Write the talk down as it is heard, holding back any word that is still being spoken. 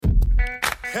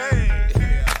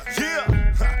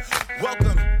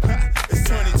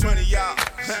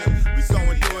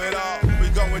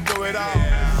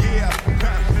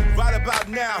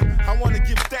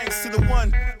thanks to the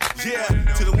one, yeah,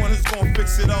 to the one who's gonna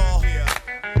fix it all.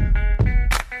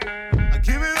 I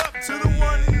give it up to the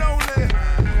one and only,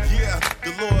 yeah,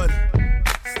 the Lord,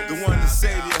 the one, the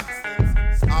Savior,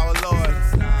 our Lord,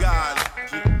 God.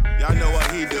 Y'all know what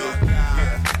He do. I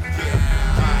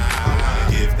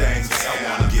wanna give thanks. I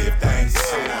wanna give thanks.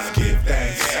 I wanna give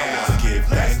thanks. I wanna give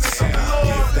thanks. I wanna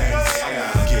give thanks. I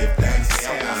wanna give thanks.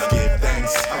 I wanna give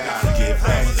thanks. I wanna give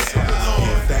thanks. I wanna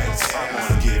give thanks. I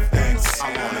wanna give thanks. I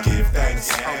wanna give thanks.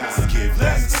 I wanna give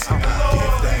thanks. I wanna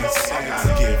give thanks. I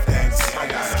wanna give thanks. I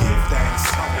wanna give thanks.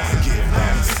 I wanna give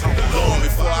thanks. Long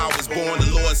before I was born,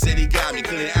 the Lord said He got me.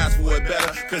 Couldn't ask for it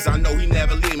better, cause I know He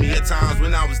never leave me. At times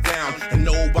when I was down and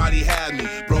nobody had me,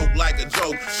 broke like a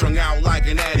joke, strung out like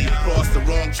an addy, crossed the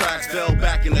wrong tracks, fell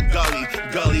back in the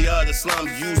gully of the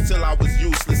slums, used till I was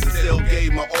useless, and still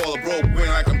gave my all, a broke wing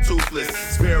like I'm toothless.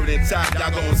 Spirit intact,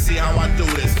 y'all gon' see how I do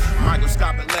this.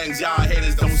 Microscopic lens, y'all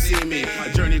haters don't see me. A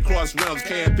journey across realms,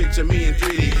 can't picture me in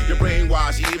 3D. You're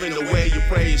brainwashed, even the way you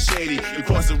pray is shady. You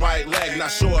cross the right leg,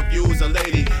 not sure if you was a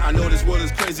lady. I know this world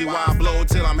is crazy, why I blow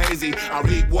till I'm hazy. I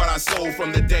reap what I sow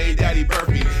from the day that He birthed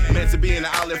me. Meant to be an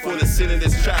outlet for the sin in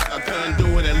this trap. I couldn't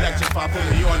do it, electrify, put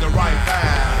me on the right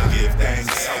path. Give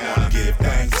thanks, I wanna give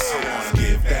thanks. I wanna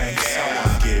give thanks, I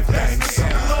wanna give thanks. I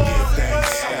wanna give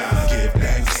thanks, I wanna give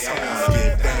thanks. I wanna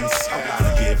give thanks, I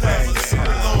wanna give thanks. I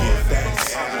wanna give thanks,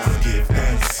 I wanna give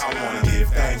thanks. I wanna give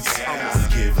thanks, I wanna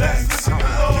give thanks. I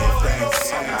wanna give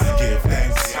thanks, I wanna give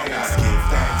thanks. I wanna give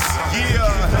thanks. Yeah,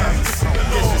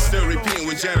 this is still repeating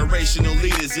with generational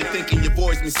leaders. You're thinking your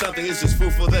voice means something, it's just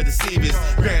food for the deceivers.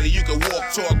 Granted, you can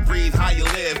walk, talk, breathe, how you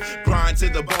live. Grind to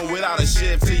the bone without a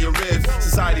shift to your ribs.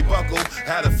 Society buckle,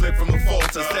 had a flip from a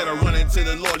falter. Instead of running to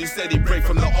the Lord, He said He break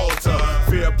from the altar.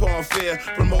 Fear upon fear,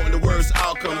 promoting the worst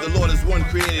outcome. The Lord is one,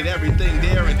 created everything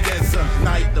there and then some.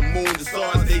 Night, the moon, the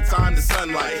stars, daytime, the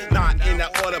sunlight. Not in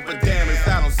that order, but damn, if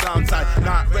that don't sound tight.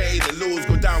 Not ready to lose,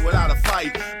 go down without a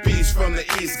fight. Beast from the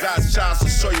east, God's child, so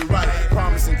show you right.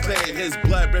 Promise and claim His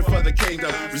blood bred for the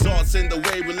kingdom. Results in the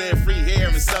way we live free here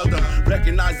and seldom.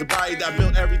 Recognize the body that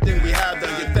built everything we have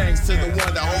done. Give thanks to the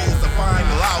one that holds the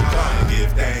final outcome.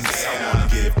 Give thanks, I wanna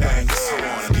give thanks. I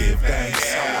wanna give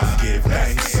thanks. I wanna give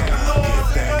thanks. I wanna give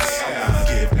thanks. I wanna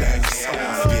give thanks. I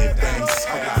wanna give thanks.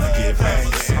 I wanna give thanks. I wanna give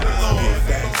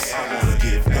thanks. I wanna give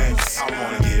thanks. I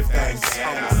wanna give thanks. I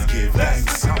wanna give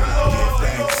thanks. I wanna give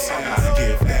thanks. I wanna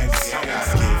give thanks. I wanna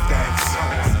give thanks. I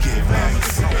wanna give thanks.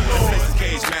 This is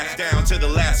cage match down to the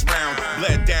last round.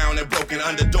 Bled down and broken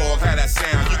underdog had that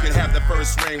sound. You can have the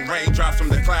first ring, raindrops from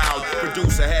the cloud.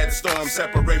 Produce a head storm,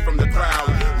 separate from the crowd.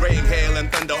 Rain, hail,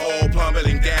 and thunder all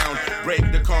plummeting down.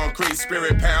 Break the concrete,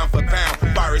 spirit pound for pound.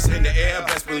 Virus in the air,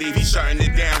 best believe He's shutting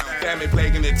it down. Famine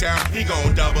plaguing the town, He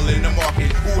gon' double in the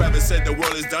market. Whoever said the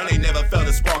world is done, they never felt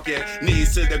a spark yet.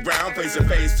 Knees to the ground, face to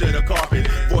face to the carpet.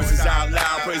 Voices out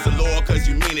loud, praise the Lord cause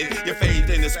you mean it. Your faith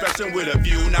in the spectrum with a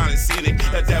view, not a scenic.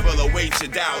 The devil awaits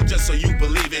your doubt just so you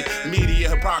believe it. Media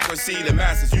hypocrisy, the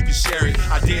masses, you can share it.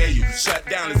 I dare you, shut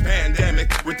down this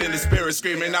pandemic. Within the spirit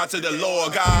screaming out to the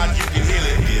Lord God, you can heal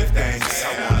it. Give thanks,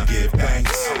 I wanna give thanks.